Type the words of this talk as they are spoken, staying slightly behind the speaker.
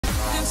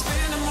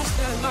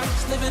their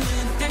lives living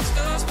in a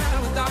gangster's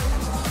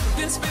paradise.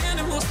 Been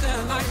spending most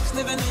their lives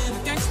living in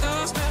a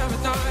gangster's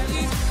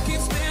paradise. Keep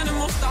spending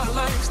most our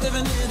lives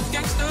living in a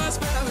gangster's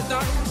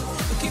paradise.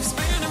 Keep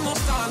spending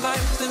most our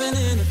lives living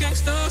in a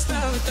gangster's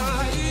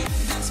paradise.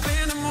 Been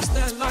spending most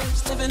their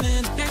lives living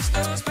in a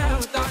gangster's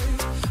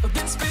paradise.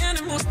 Been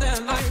spending most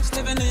their lives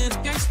living in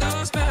a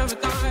gangster's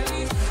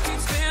paradise. Keep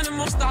spending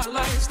most our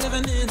lives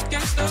living in a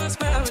gangster's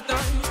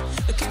paradise.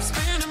 Keep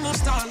spending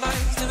most our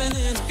lives living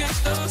in a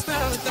gangster's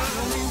paradise.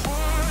 Tell me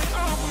why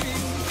are we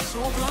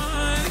so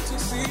blind to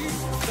see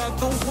that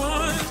the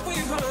ones we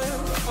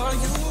hurt are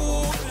you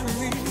and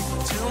me?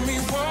 Tell me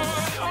why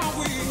are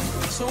we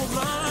so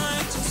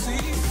blind to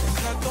see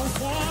that the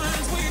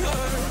ones we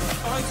hurt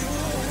are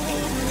you